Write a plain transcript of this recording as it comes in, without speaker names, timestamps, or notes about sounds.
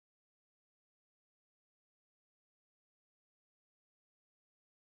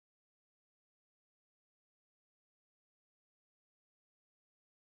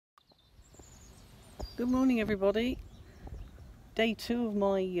Good morning everybody. Day 2 of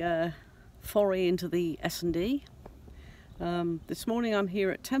my foray into the S&D. This morning I'm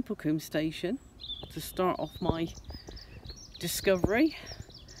here at Templecombe station to start off my discovery.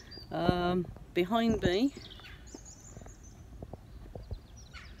 Behind me,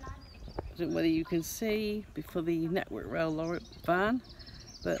 I don't know whether you can see before the Network Rail lorry van,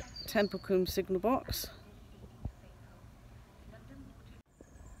 but Templecombe signal box.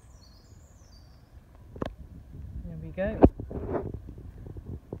 There we go.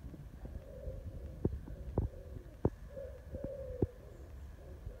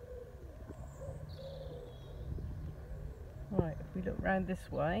 Right, if we look round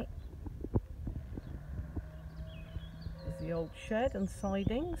this way, there's the old shed and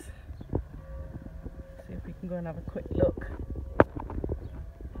sidings. See if we can go and have a quick look.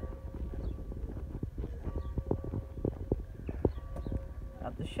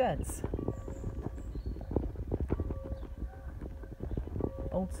 At the sheds.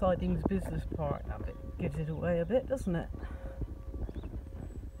 Old sidings business park, that bit gives it away a bit, doesn't it?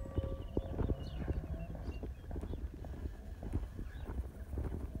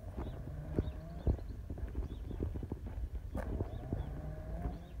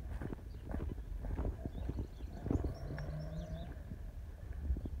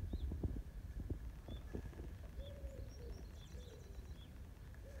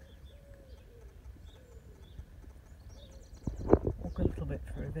 A little bit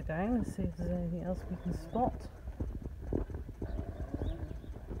further down and see if there's anything else we can spot.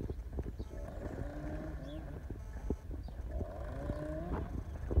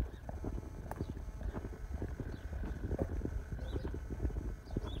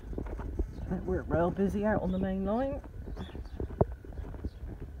 We're real busy out on the main line.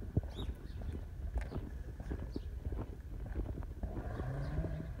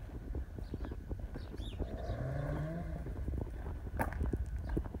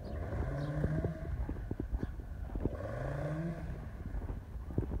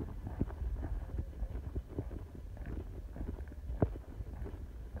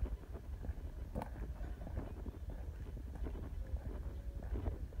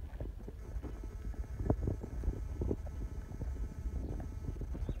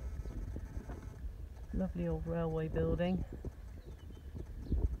 Lovely old railway building.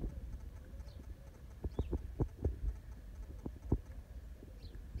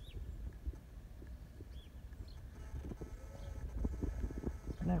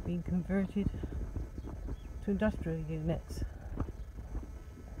 Now being converted to industrial units.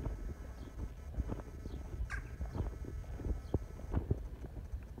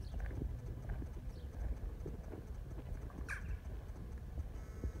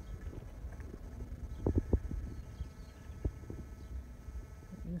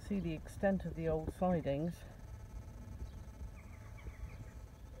 You can see the extent of the old sidings.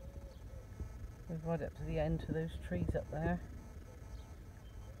 Goes right up to the end to those trees up there.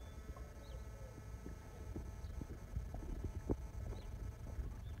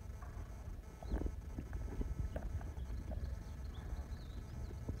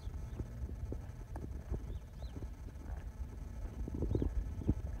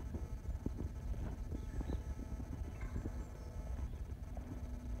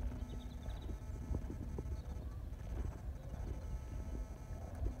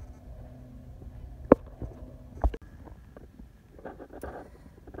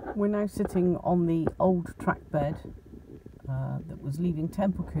 We're now sitting on the old track bed that was leaving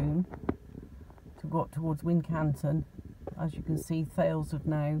Templecombe to go up towards Wincanton. As you can see, Thales have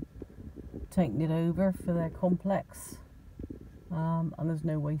now taken it over for their complex, and there's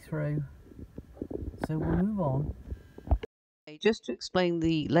no way through, so we'll move on. Just to explain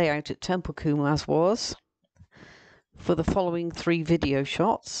the layout at Templecombe as was, for the following 3 video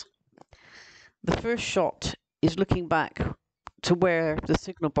shots. The first shot is looking back to where the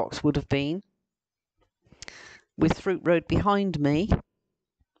signal box would have been, with Fruit Road behind me,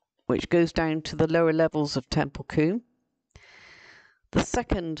 which goes down to the lower levels of Templecombe. The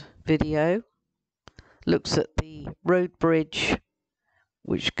second video looks at the road bridge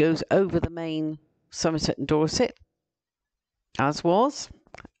which goes over the main Somerset and Dorset, as was.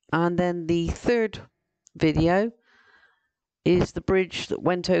 And then the third video is the bridge that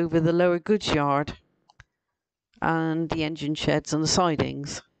went over the lower goods yard and the engine sheds and the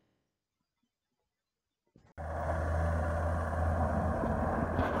sidings.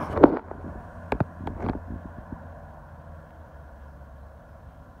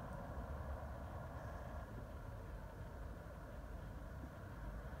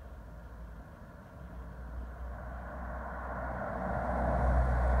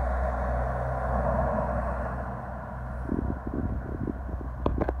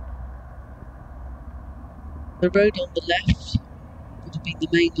 The road on the left would have been the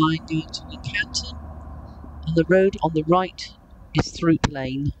main line going to Wincanton, and the road on the right is Throop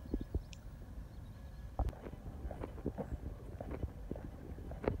Lane.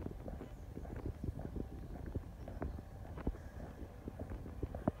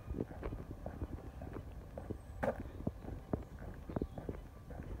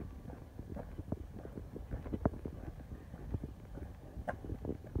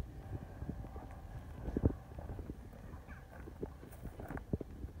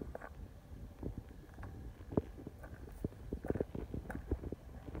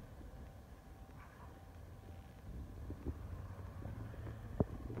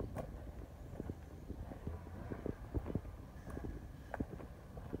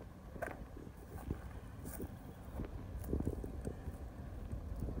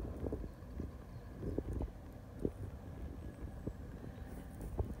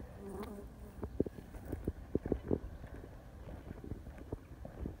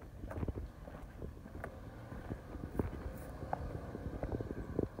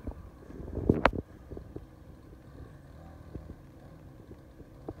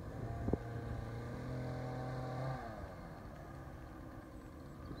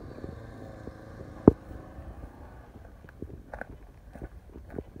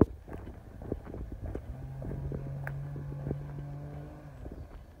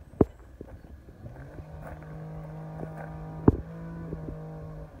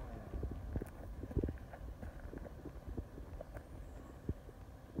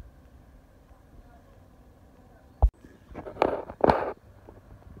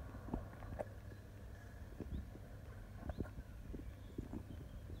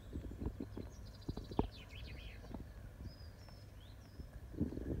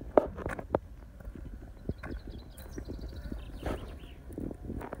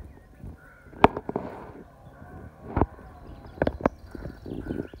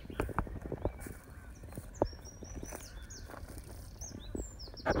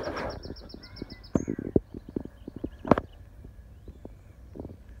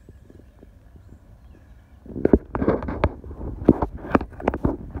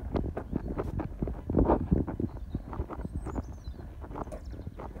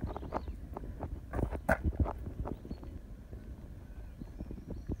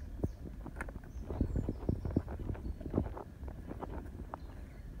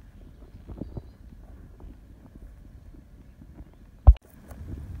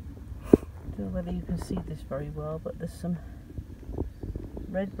 I don't know whether you can see this very well, but there's some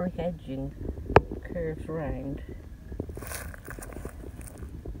red brick edging curves round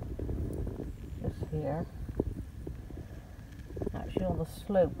just here, actually on the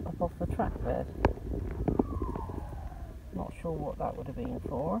slope up off the track bed. Not sure what that would have been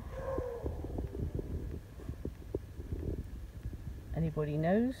for. Anybody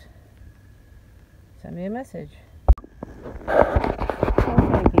knows? Send me a message.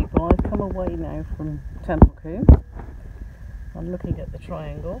 Okay people, I've come away now from Templecombe. I'm looking at the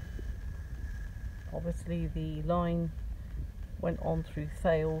triangle. Obviously the line went on through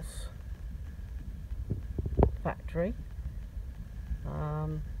Thales factory.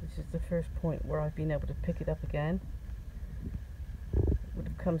 This is the first point where I've been able to pick it up again. It would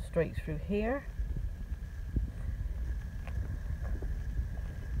have come straight through here.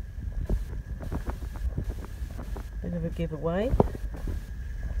 Bit of a giveaway.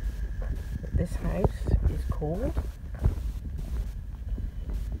 But this house is called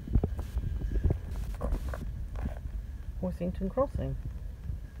Horsington Crossing.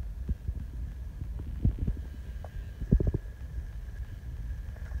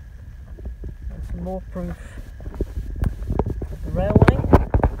 And some more proof of the railway.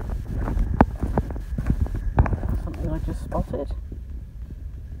 Something I just spotted.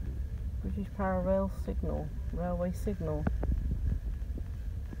 British Power Rail signal, railway signal.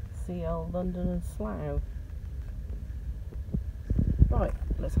 CL London and Slough. Right,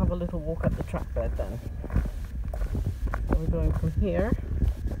 let's have a little walk up the track bed then. So we're going from here,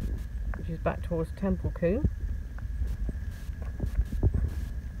 which is back towards Templecombe.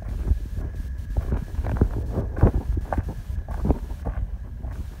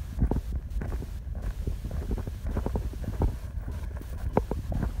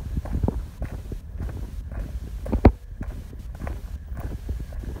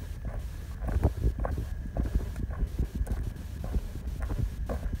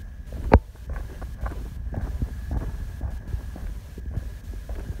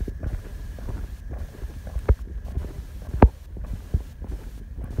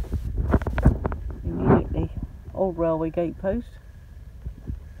 Old railway gate post.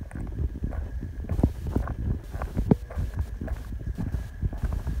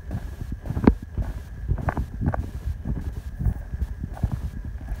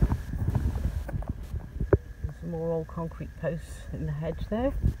 more old concrete posts in the hedge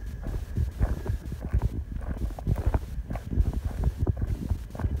there.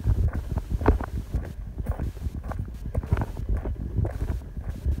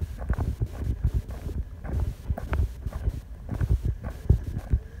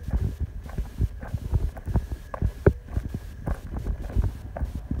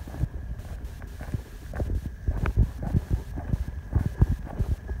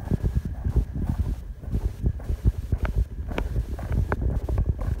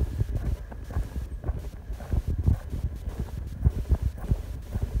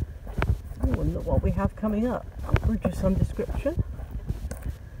 And look what we have coming up. A bridge of some description.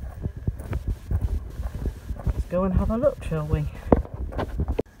 Let's go and have a look, shall we?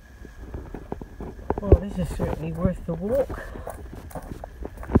 Well, this is certainly worth the walk.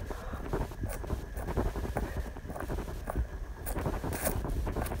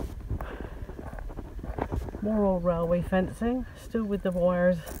 More old railway fencing, still with the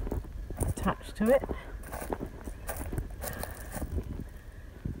wires attached to it.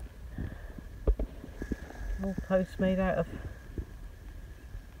 All posts made out of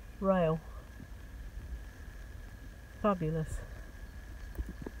rail. Fabulous.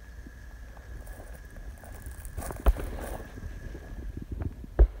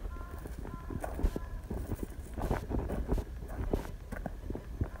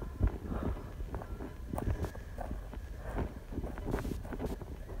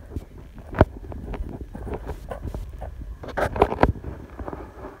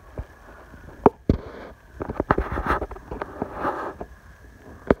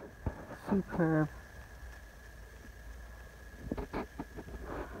 Superb.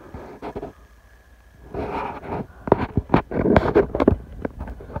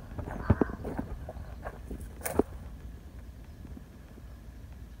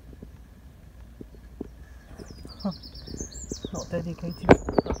 Not dedicated to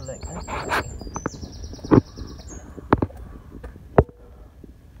the public. Okay.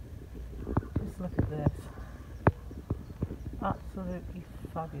 Just look at this. Absolutely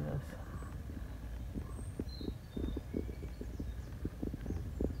fabulous.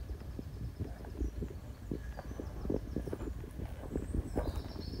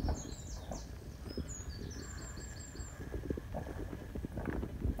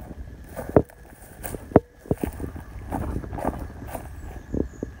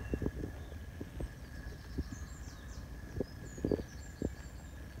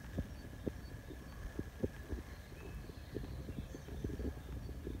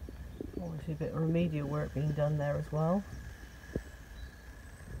 Obviously a bit of remedial work being done there as well.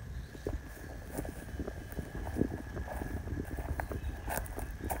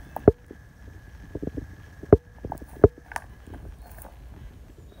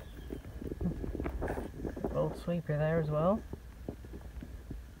 Old sweeper there as well.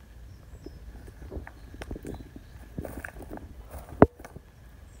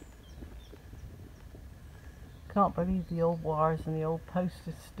 Can't believe the old wires and the old post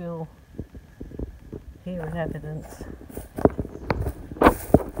is still here in evidence.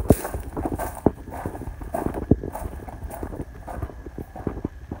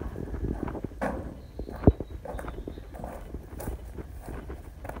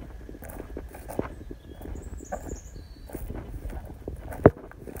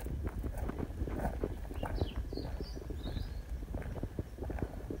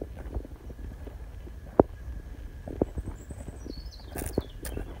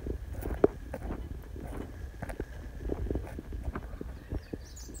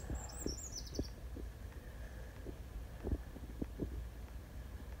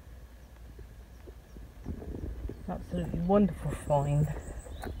 Absolutely wonderful find.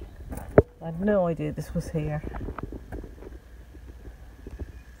 I had no idea this was here.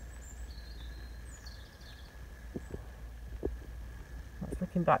 That's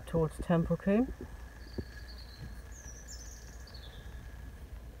looking back towards Templecombe.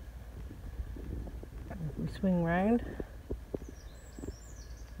 If we swing round,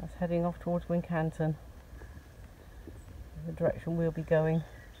 that's heading off towards Wincanton, the direction we'll be going.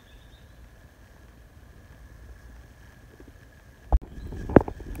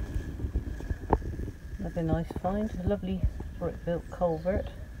 Another nice find, a lovely brick-built culvert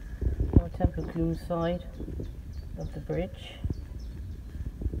on the Templecombe side of the bridge.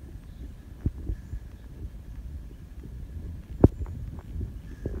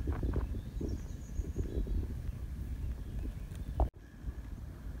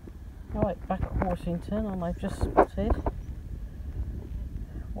 Right, back at Horsington, and I've just spotted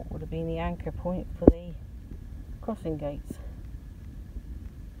what would have been the anchor point for the crossing gates.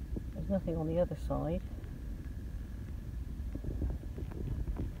 There's nothing on the other side.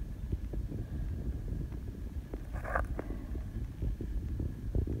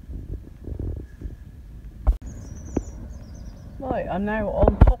 Right, I'm now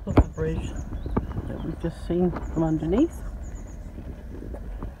on top of the bridge that we've just seen from underneath.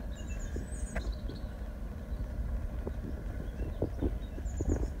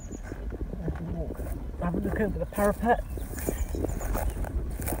 Have a look over the parapet.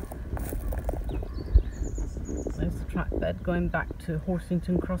 There's the track bed going back to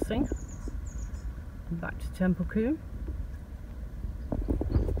Horsington Crossing and back to Templecombe.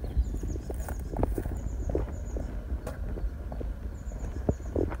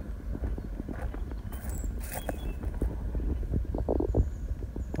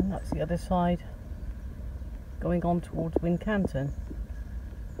 And that's the other side going on towards Wincanton.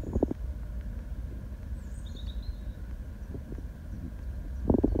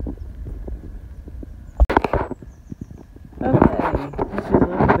 Okay, this is a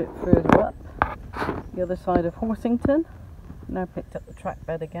little bit further up, the other side of Horsington. Now picked up the track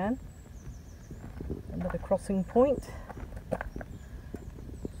bed again. Another crossing point.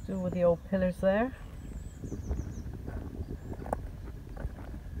 Still with the old pillars there.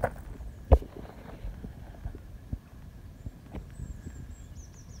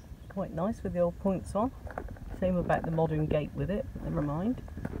 Quite nice with the old points on. Same about the modern gate with it, but never mind.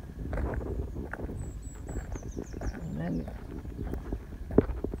 And then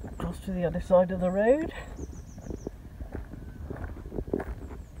across to the other side of the road.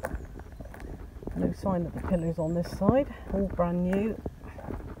 No sign of the pillars on this side, all brand new.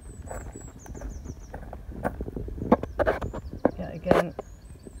 Yet again,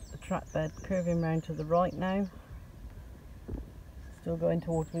 the track bed curving round to the right now. Still going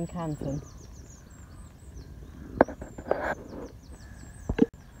towards Wincanton.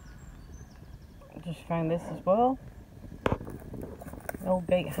 Just found this as well. An old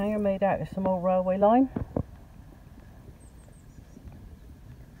gate hanger made out of some old railway line.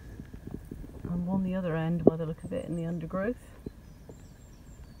 And on the other end, by the look of it, in the undergrowth.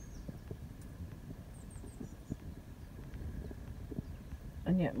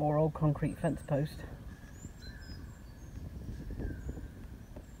 And yet more old concrete fence post.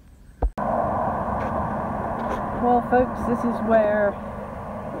 Well folks, this is where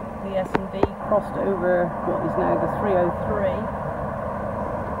the S&D crossed over what is now the 303,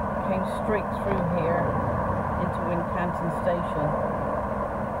 came straight through here into Wincanton station.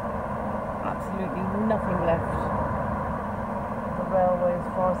 Absolutely nothing left of the railway as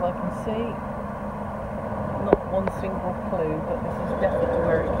far as I can see. Not one single clue, but this is definitely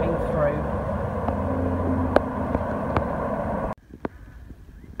where it came through.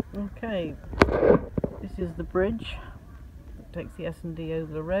 Okay. This is the bridge that takes the S&D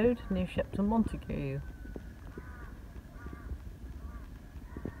over the road near Shepton Montague.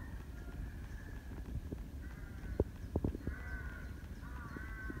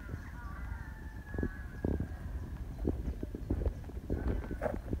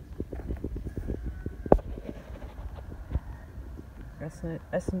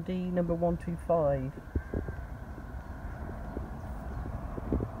 S&D number 125.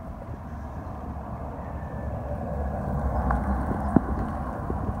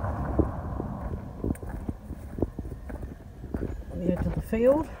 The edge of the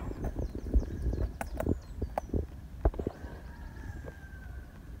field.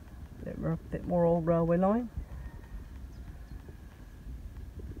 Bit more old railway line.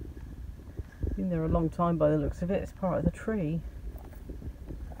 Been there a long time by the looks of it. It's part of the tree.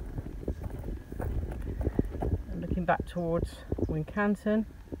 And looking back towards Wincanton,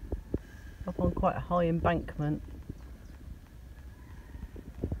 up on quite a high embankment.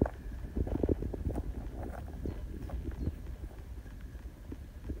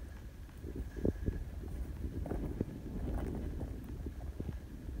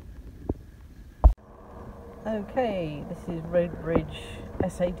 Okay, this is Road Bridge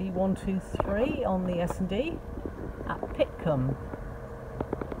SAD 123 on the S&D at Templecombe.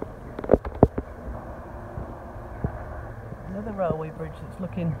 Another railway bridge that's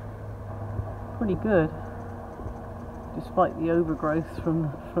looking pretty good, despite the overgrowth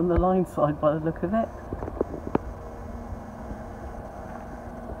from the line side by the look of it.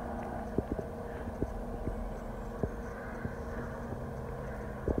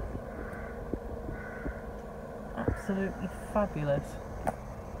 Absolutely fabulous.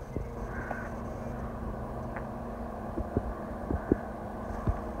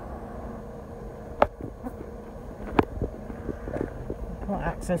 You can't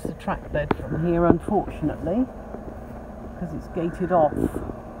access the track bed from here, unfortunately, because it's gated off.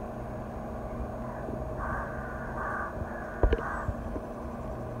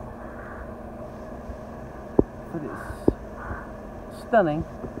 But it's stunning.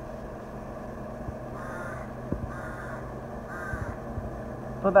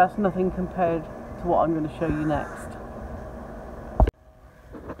 but that's nothing compared to what I'm going to show you next.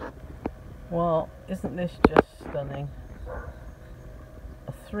 Well, isn't this just stunning?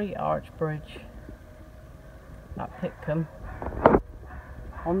 A 3-arch bridge at Templecombe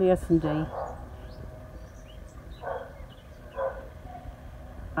on the S&D.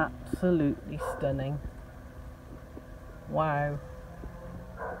 Absolutely stunning. Wow.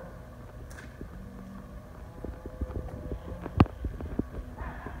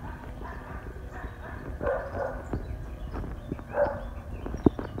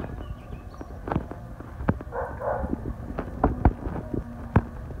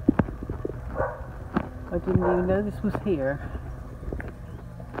 I didn't even know this was here.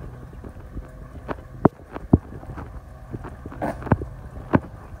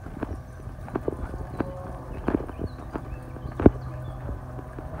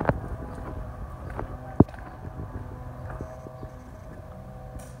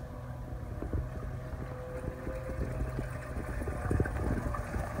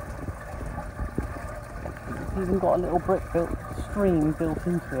 It's even got a little stream built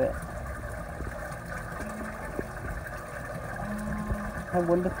into it. How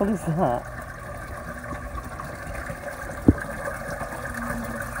wonderful is that?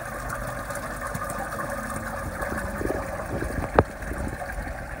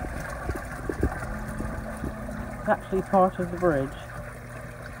 It's actually part of the bridge.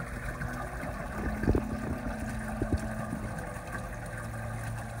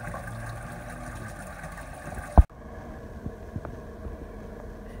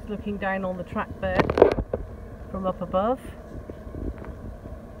 This is looking down on the track bed from up above.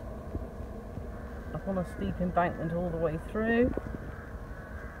 On a steep embankment all the way through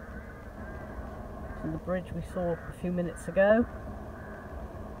to the bridge we saw a few minutes ago,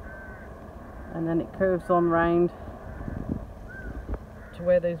 and then it curves on round to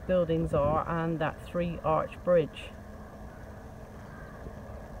where those buildings are and that 3-arch bridge,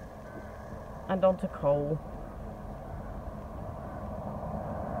 and onto coal.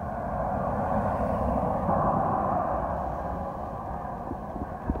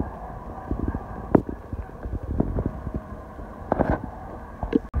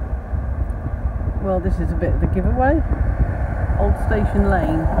 Well, this is a bit of a giveaway. Old Station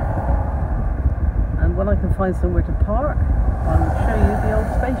Lane. And when I can find somewhere to park, I will show you the old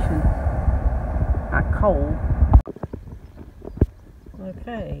station at Cole.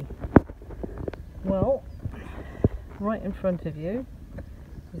 Okay. Well, right in front of you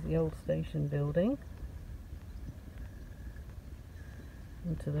is the old station building.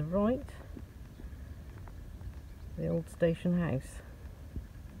 And to the right, the old station house.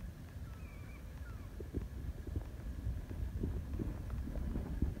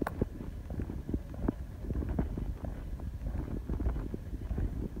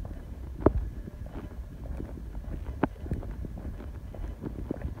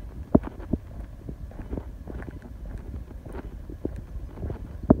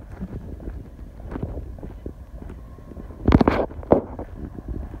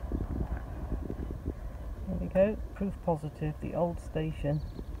 There we go, proof positive, the old station.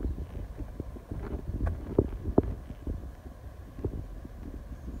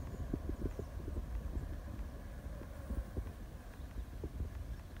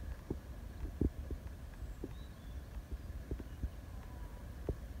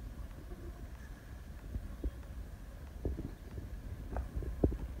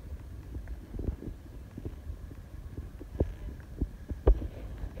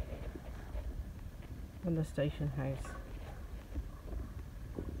 And the station house.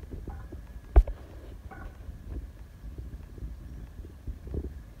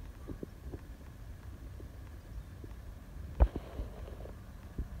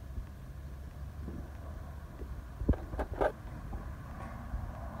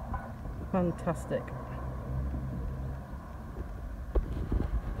 Fantastic.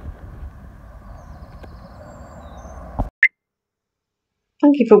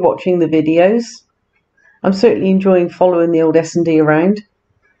 Thank you for watching the videos. I'm certainly enjoying following the old S&D around.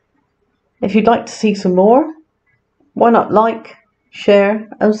 If you'd like to see some more, why not like, share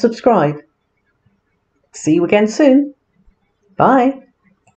and subscribe. See you again soon. Bye.